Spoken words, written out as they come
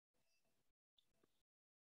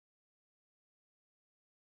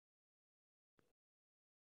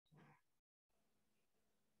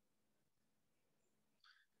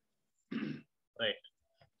right?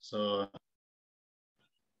 So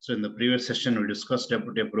in the previous session, we discussed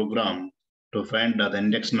about a program to find the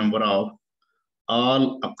index number of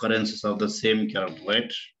all occurrences of the same character,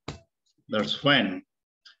 right? That's fine.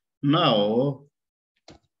 Now,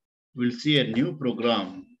 we'll see a new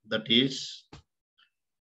program that is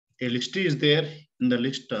a list is there. In the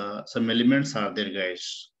list, some elements are there,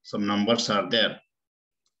 guys. Some numbers are there.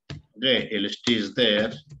 Okay, a list is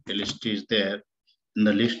there. A list is there. In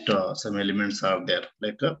the list, some elements are there.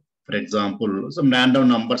 Like, for example, some random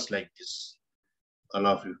numbers like this. All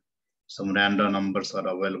of you, some random numbers are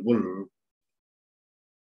available.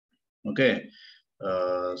 Okay,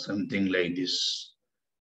 something like this.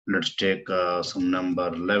 Let's take some number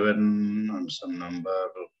 11 and some number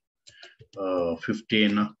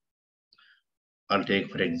 15. I'll take,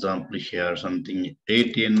 for example, here something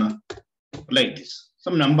 18, like this,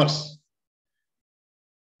 some numbers.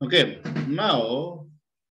 Okay, now,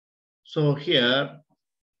 so here,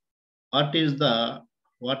 what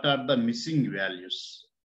are the missing values?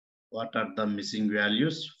 What are the missing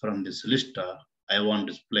values from this list? I want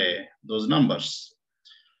to display those numbers.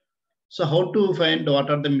 So how to find what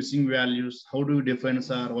are the missing values? How do we define,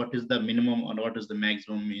 sir, what is the minimum and what is the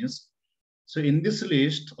maximum means? So in this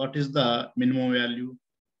list, what is the minimum value?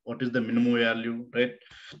 What is the minimum value, right?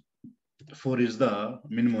 4 is the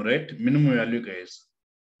minimum, right? Minimum value, guys.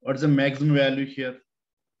 What is the maximum value here?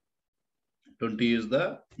 20 is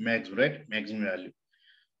the max, right? Maximum value.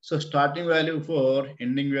 So starting value 4,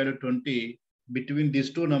 ending value 20. Between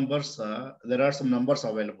these two numbers, there are some numbers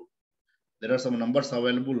available. There are some numbers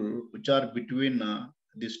available which are between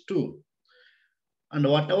these two. And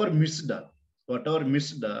whatever missed,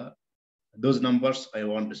 those numbers I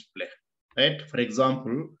want to display, right? For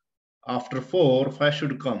example, after 4, 5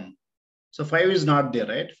 should come. So 5 is not there,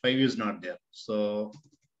 right? 5 is not there. So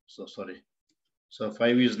sorry. So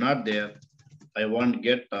 5 is not there. I want to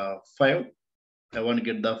get 5. I want to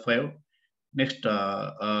get the 5. Next,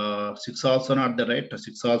 6 also not there, right?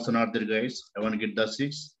 6 also not there, guys. I want to get the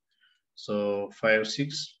 6. So 5,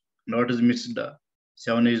 6. What is missed?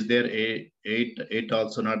 7 is there. 8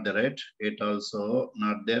 also not there, right? 8 also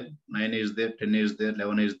not there. 9 is there. 10 is there.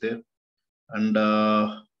 11 is there. And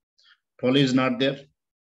 12 is not there.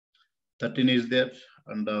 13 is there.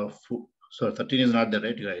 And so 13 is not there,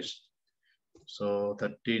 right, guys? So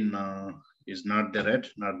 13 is not there, right?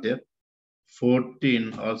 Not there.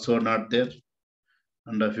 14 also not there.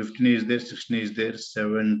 And 15 is there. 16 is there.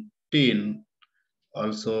 17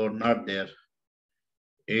 also not there.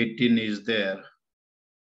 18 is there.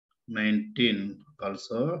 19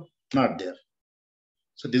 also not there.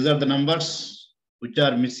 So these are the numbers which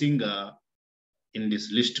are missing in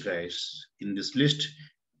this list, guys. In this list,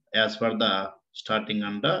 as for the starting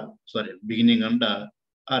and beginning and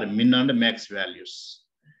or min and max values.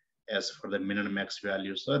 As for the min and max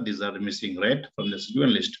values, these are missing, right, from this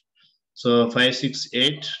given list. So 5, 6,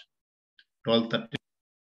 8, 12, 13.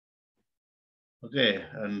 Okay,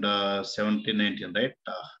 and 17, 19, right?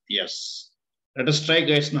 Yes. Let us try,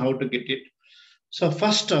 guys, now how to get it. So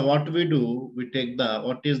first, what we do, we take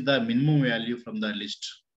what is the minimum value from the list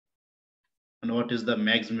and what is the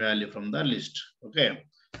maximum value from the list. Okay,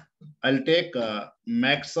 I'll take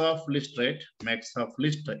max of list, right? Max of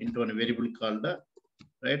list into a variable called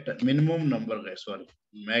right minimum number, guys. Sorry,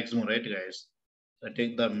 maximum, right, guys? I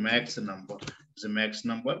take the max number. It's a max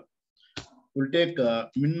number. We'll take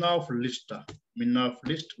min of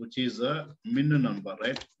list, which is a min number,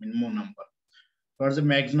 right? Minimum number. What's the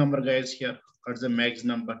max number, guys? Here, what's the max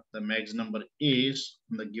number? The max number is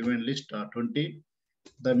from the given list 20.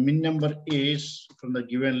 The min number is from the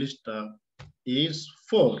given list is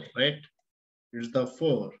 4, right? It's the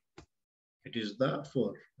 4. It is the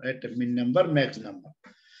 4, right? Min number, max number.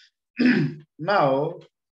 Now,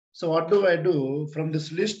 so what do I do? From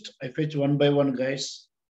this list, I fetch one by one, guys.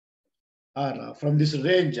 Or from this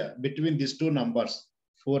range between these two numbers,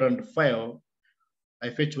 4 and 5, I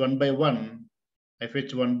fetch one by one. I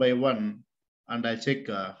fetch one by one, and I check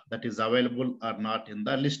that is available or not in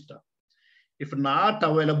the list. If not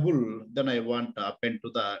available, then I want to append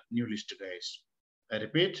to the new list, guys. I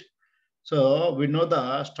repeat. So we know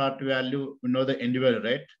the start value, we know the end value,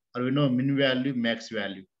 right? Or we know min value, max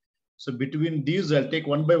value. So between these, I'll take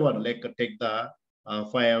one by one, like take the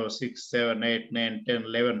 5, 6, 7, 8, 9, 10,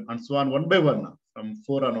 11, and so on, one by one from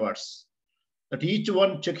 4 onwards. That each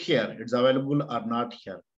one check here, it's available or not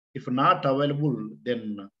here. If not available,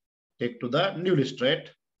 then take to the new list, right?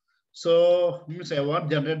 So means I want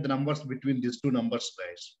to generate the numbers between these two numbers,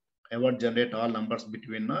 guys. I want to generate all numbers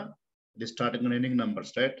between the starting and ending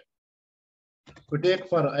numbers, right? We take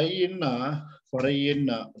for I in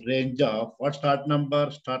range of what start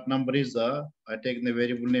number? Start number is I take the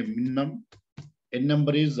variable name minimum. N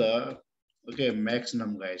number is okay,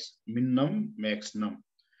 maximum, guys. Minimum, maximum,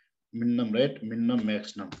 minimum, right? Minimum,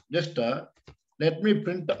 maximum. Just let me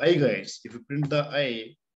print the I, guys. If you print the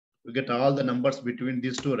I, we get all the numbers between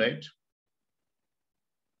these two, right?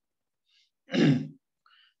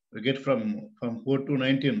 We get from 4 to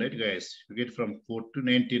 19, right, guys? We get from 4 to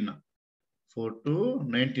 19. 4 to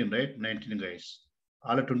 19, right? 19, guys.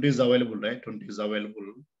 All 20 is available, right? 20 is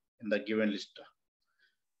available in the given list.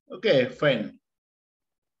 Okay, fine.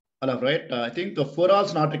 All right. I think 4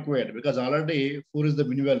 also not required because already 4 is the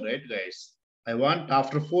minimal, right, guys? I want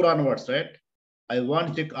after 4 onwards, right? I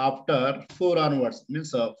want to check after 4 onwards.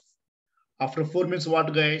 Means after 4 means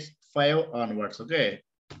what, guys? 5 onwards. Okay.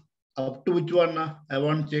 Up to which one? I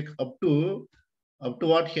want to check up to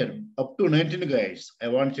what here? Up to 19, guys. I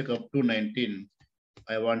want to check up to 19.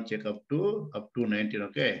 I want to check up to 19.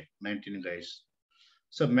 Okay, 19, guys.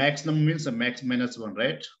 So maximum means a max minus 1,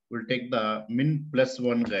 right? We'll take the min plus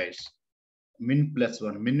 1, guys. Min plus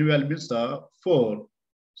 1. Min value means 4.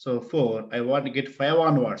 So 4. I want to get 5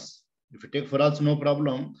 onwards. If you take 4 also no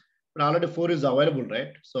problem. But already 4 is available,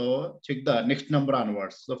 right? So check the next number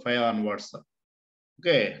onwards. So 5 onwards.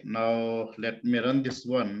 Okay, now let me run this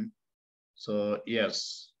one. So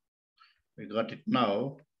yes, we got it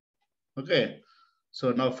now. Okay.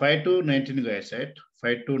 So now 5 to 19, guys, right?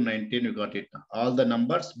 5 to 19, you got it. All the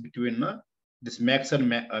numbers between this max and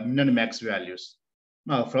min and max values.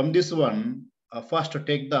 Now from this one, first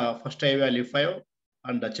take the first I value 5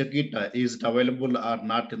 and check it is it available or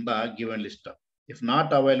not in the given list. If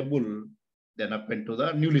not available, then append to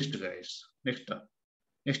the new list, guys.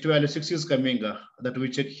 Next value 6 is coming that we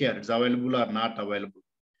check here. It's available or not available.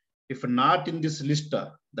 If not in this list,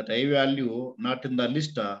 that I value not in the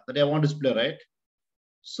list that I want to display, right?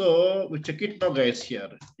 So we check it now, guys, here.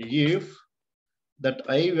 If that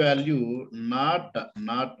I value not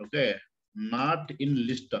okay, not in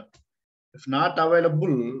list. If not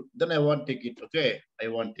available, then I won't take it. Okay, I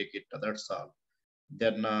won't take it. That's all.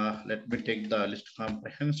 Then let me take the list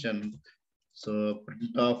comprehension. So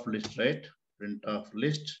print of list, right? Print of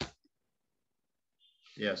list.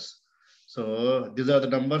 Yes. So these are the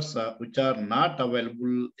numbers which are not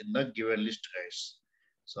available in the given list, guys.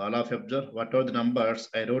 So all of you observe what are the numbers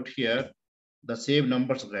I wrote here, the same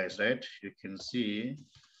numbers, guys, right? You can see,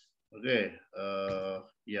 okay,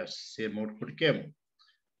 yes, same output came,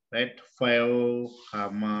 right? 5,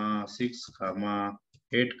 6,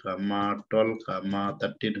 8, 12,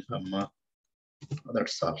 13,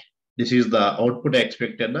 that's all. This is the output I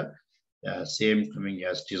expected, same coming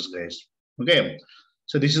as this, guys. Okay,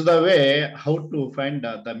 so this is the way how to find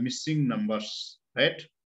the missing numbers, right?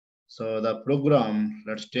 So the program,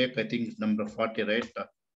 let's take, I think number 40, right?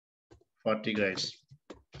 40, guys.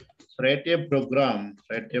 So write a program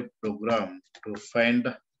to find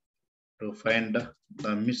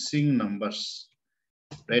the missing numbers,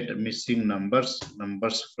 right? Missing numbers from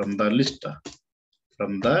the list,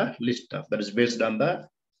 that is based on the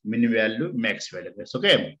min value, max value.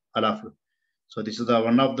 Okay, all of you. So this is the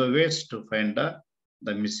one of the ways to find the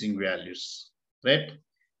missing values, right?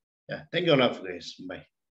 Yeah, thank you all of you, guys. Bye.